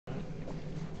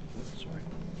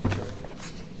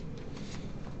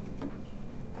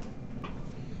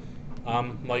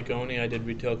I'm Mike Oney. I did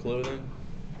retail clothing.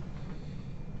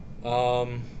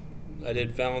 Um, I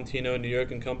did Valentino, New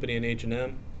York and Company, and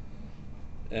H&M.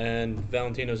 And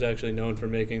Valentino's actually known for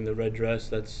making the red dress.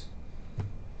 That's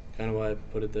kind of why I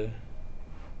put it there.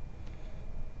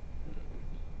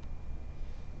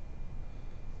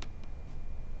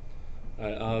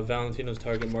 All right, Valentino's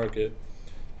target market.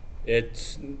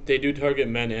 It's they do target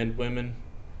men and women,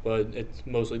 but it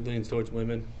mostly leans towards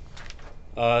women.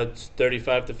 It's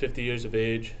 35 to 50 years of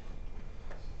age,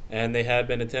 and they have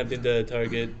been attempting to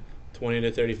target 20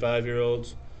 to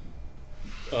 35-year-olds.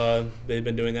 They've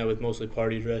been doing that with mostly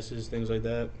party dresses, things like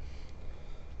that.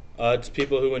 It's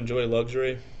people who enjoy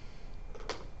luxury.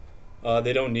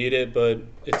 They don't need it, but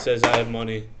it says I have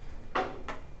money,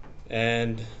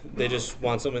 and they just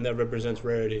want something that represents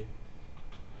rarity.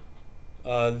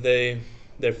 They're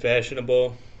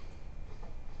fashionable.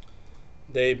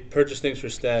 They purchase things for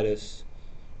status.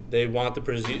 They want the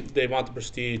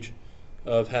prestige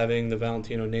of having the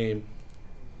Valentino name.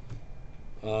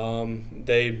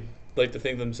 They like to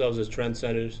think of themselves as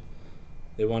trendsetters.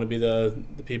 They want to be the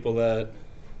people that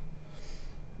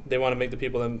they want to make the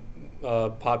people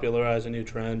that popularize a new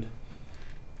trend.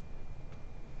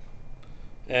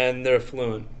 And they're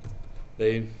affluent.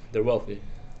 They're wealthy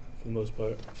for the most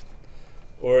part,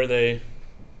 or they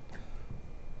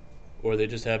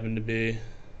just happen to be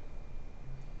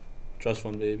trust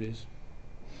fund babies.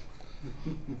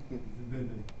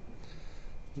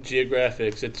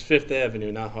 Geographics. It's Fifth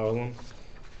Avenue, not Harlem.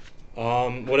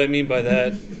 What I mean by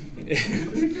that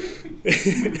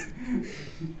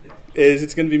is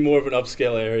it's going to be more of an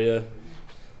upscale area.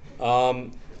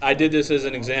 I did this as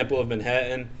an example of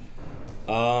Manhattan.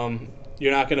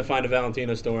 You're not going to find a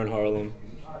Valentino store in Harlem.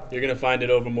 You're going to find it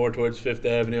over more towards Fifth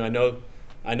Avenue.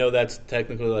 I know that's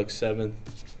technically like Seventh,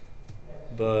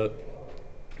 but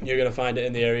you're going to find it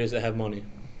in the areas that have money.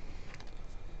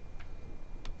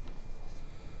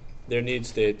 Their need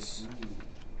states.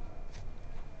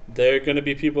 They're going to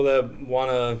be people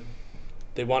that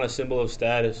they want a symbol of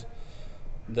status.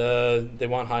 They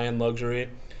want high-end luxury,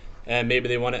 and maybe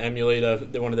they want to emulate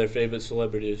one of their favorite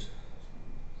celebrities.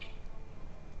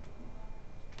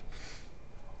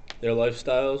 Their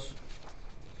lifestyles.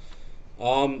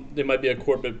 They might be a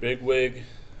corporate bigwig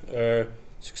or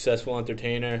successful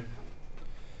entertainer.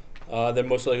 They're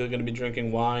most likely going to be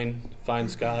drinking wine, fine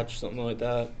scotch, something like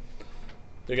that.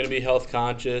 They're going to be health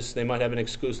conscious. They might have an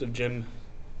exclusive gym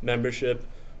membership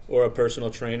or a personal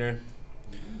trainer.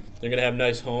 They're going to have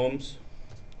nice homes,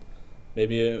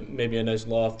 maybe a nice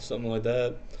loft, something like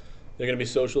that. They're going to be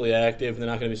socially active. They're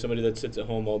not going to be somebody that sits at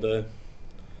home all day.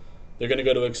 They're going to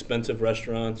go to expensive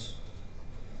restaurants.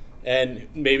 And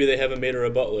maybe they have a maid or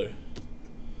a butler.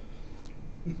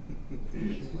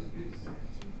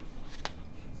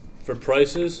 For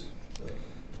prices,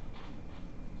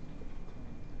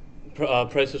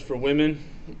 prices for women,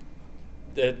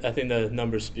 I think the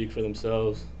numbers speak for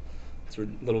themselves. It's a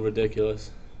little ridiculous.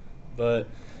 But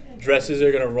dresses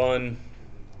are going to run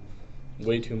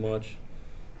way too much.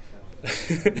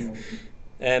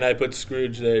 And I put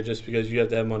Scrooge there just because you have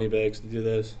to have money bags to do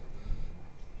this.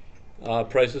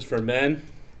 Prices for men,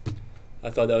 I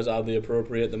thought that was oddly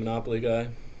appropriate, the Monopoly guy.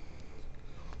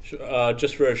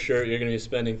 Just for a shirt, you're going to be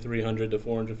spending $300 to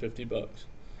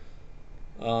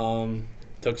 $450.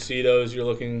 Tuxedos, you're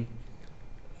looking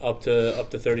up to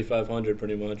 $3,500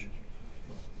 pretty much.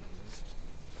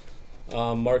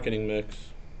 Marketing mix.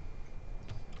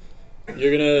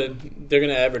 They're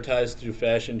gonna advertise through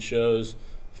fashion shows,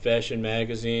 fashion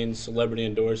magazines, celebrity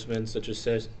endorsements such as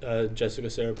Sarah Jessica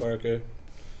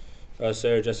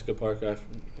Parker,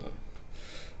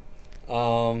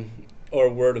 or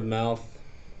word of mouth.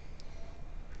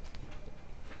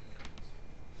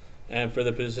 And for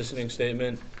the positioning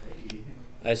statement,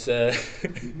 I said,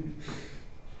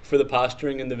 for the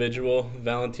posturing individual,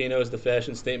 Valentino is the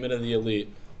fashion statement of the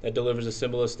elite that delivers a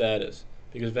symbol of status,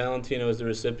 because Valentino is the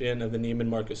recipient of the Neiman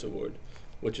Marcus Award,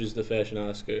 which is the fashion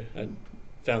Oscar. I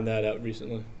found that out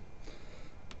recently.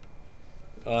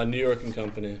 New York and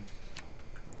Company.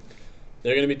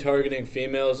 They're going to be targeting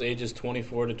females ages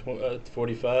 24 to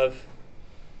 45.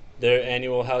 Their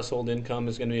annual household income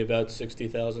is going to be about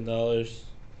 $60,000.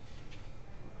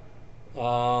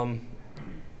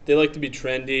 They like to be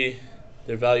trendy,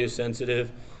 they're value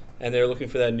sensitive, and they're looking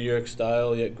for that New York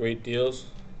style yet great deals.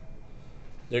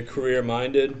 They're career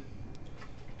minded.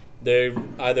 They're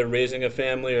either raising a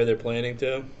family or they're planning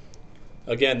to.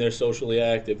 Again, they're socially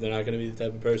active. They're not going to be the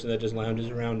type of person that just lounges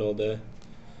around all day.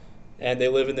 And they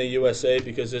live in the USA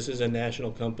because this is a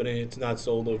national company. It's not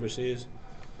sold overseas.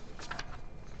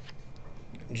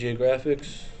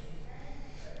 Geographics.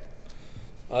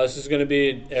 This is going to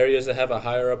be areas that have a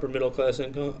higher upper middle class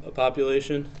income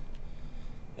population,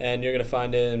 and you're going to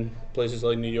find it in places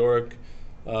like New York,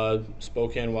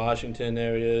 Spokane, Washington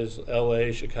areas,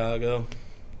 LA, Chicago.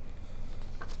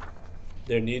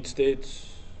 Their need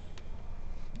states: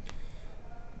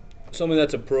 something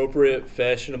that's appropriate,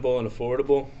 fashionable, and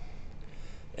affordable,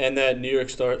 and that New York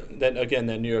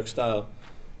that New York style.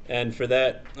 And for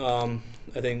that, I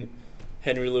think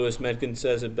Henry Louis Mencken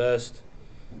says it best: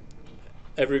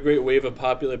 every great wave of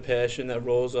popular passion that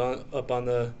rolls up on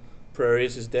the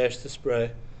prairies is dashed to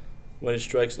spray when it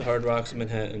strikes the hard rocks of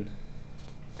Manhattan.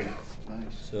 Nice.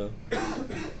 So,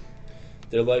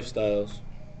 their lifestyles.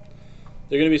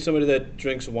 They're going to be somebody that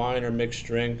drinks wine or mixed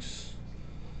drinks.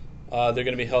 They're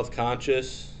going to be health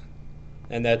conscious,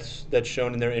 and that's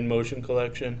shown in their In Motion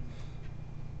collection.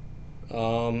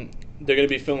 They're going to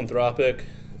be philanthropic,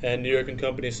 and New York and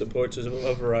Company supports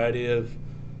a variety of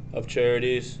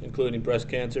charities, including breast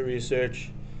cancer research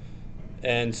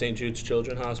and St. Jude's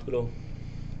Children's Hospital.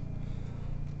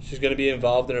 She's going to be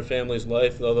involved in her family's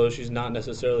life, although she's not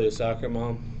necessarily a soccer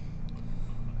mom.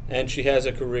 And she has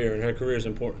a career, and her career is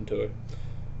important to her.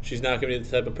 She's not going to be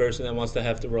the type of person that wants to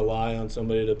have to rely on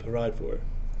somebody to provide for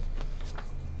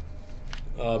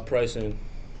her. Pricing.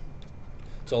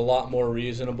 It's a lot more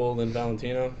reasonable than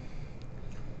Valentino.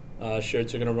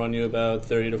 Shirts are going to run you about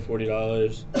 $30 to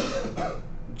 $40.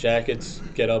 Jackets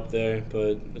get up there,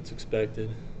 but it's expected.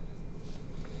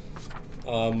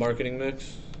 Marketing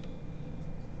mix.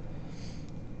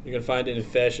 You're going to find it in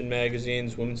fashion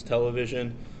magazines, women's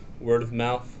television, word of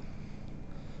mouth,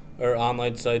 or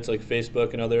online sites like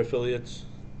Facebook and other affiliates.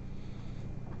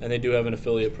 And they do have an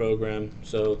affiliate program,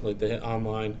 so like they hit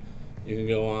online, you can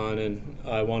go on and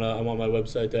I want my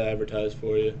website to advertise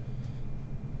for you,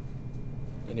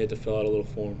 and you have to fill out a little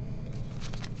form.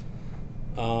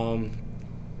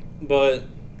 But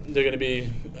they're going to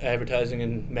be advertising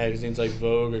in magazines like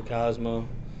Vogue or Cosmo,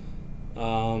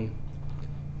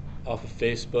 off of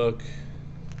Facebook,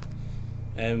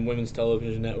 and women's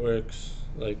television networks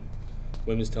like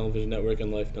Women's Television Network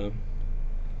and Lifetime.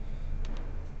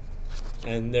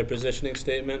 And their positioning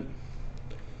statement: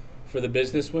 for the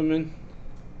businesswoman,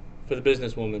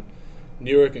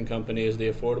 New York and Company is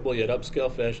the affordable yet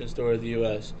upscale fashion store of the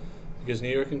U.S. because New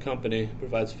York and Company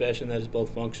provides fashion that is both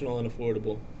functional and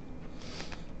affordable.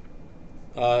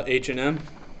 H&M.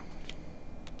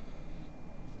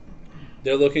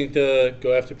 They're looking to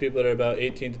go after people that are about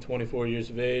 18 to 24 years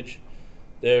of age.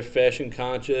 They're fashion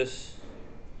conscious,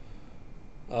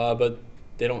 but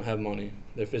they don't have money.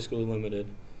 They're fiscally limited.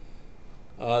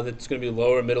 That's going to be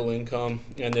lower middle income,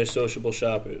 and they're sociable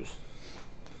shoppers.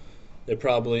 They're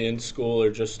probably in school or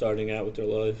just starting out with their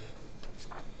life.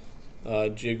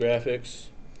 Geographics.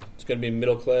 It's going to be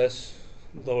middle class,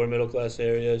 lower middle class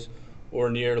areas, or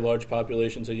near large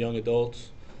populations of young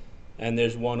adults. And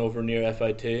there's one over near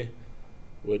FIT,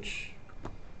 which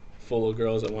full of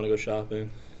girls that want to go shopping.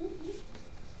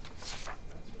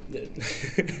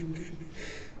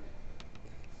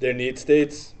 Their need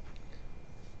states: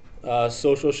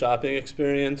 social shopping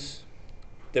experience.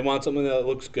 They want something that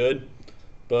looks good,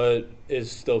 but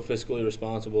is still fiscally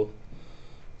responsible.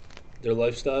 Their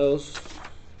lifestyles: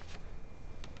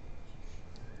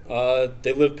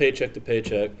 they live paycheck to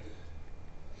paycheck.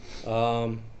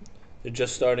 They're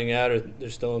just starting out, or they're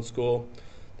still in school.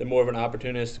 They're more of an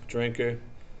opportunistic drinker.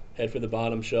 Head for the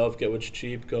bottom shelf, get what's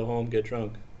cheap, go home, get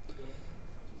drunk.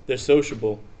 They're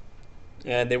sociable,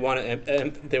 and they want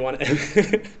to they want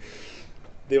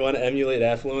to emulate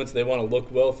affluence. They want to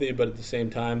look wealthy, but at the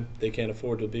same time, they can't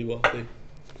afford to be wealthy.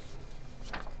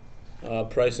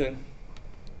 Pricing.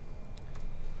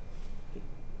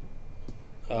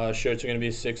 Shirts are going to be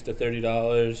 $6 to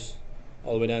 $30,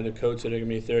 all the way down to coats that are going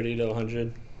to be $30 to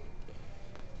 $100.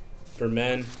 For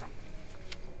men,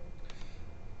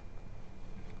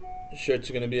 shirts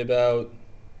are going to be about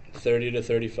 $30 to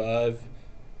 $35.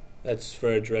 That's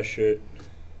for a dress shirt.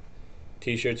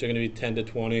 T-shirts are going to be $10 to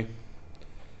 $20,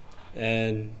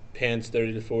 and pants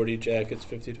 $30 to $40. Jackets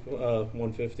 $50 to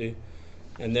 $150.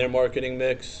 And their marketing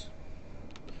mix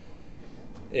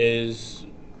is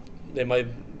they might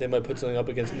put something up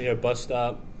against near a bus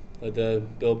stop, like the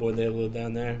billboard they live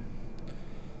down there.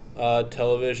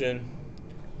 Television,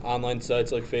 online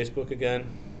sites like Facebook again,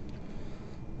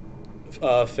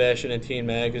 fashion and teen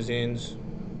magazines,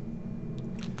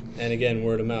 and again,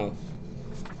 word of mouth.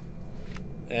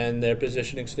 And their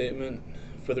positioning statement: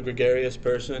 for the gregarious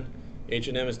person,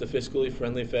 H&M is the fiscally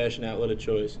friendly fashion outlet of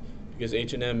choice because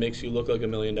H&M makes you look like $1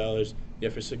 million,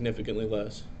 yet for significantly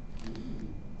less.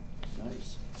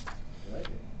 Nice. I like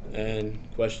it. And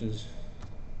questions?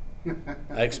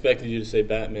 I expected you to say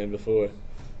Batman before.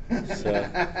 So.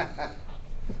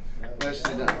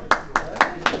 Nicely done.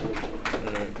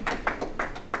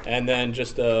 And then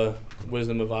just the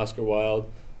wisdom of Oscar Wilde.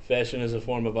 Fashion is a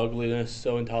form of ugliness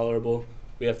so intolerable,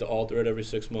 we have to alter it every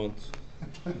 6 months.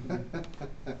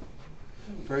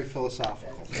 Very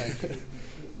philosophical. Thank you.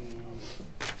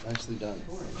 Nicely done.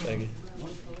 Thank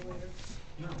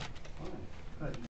you.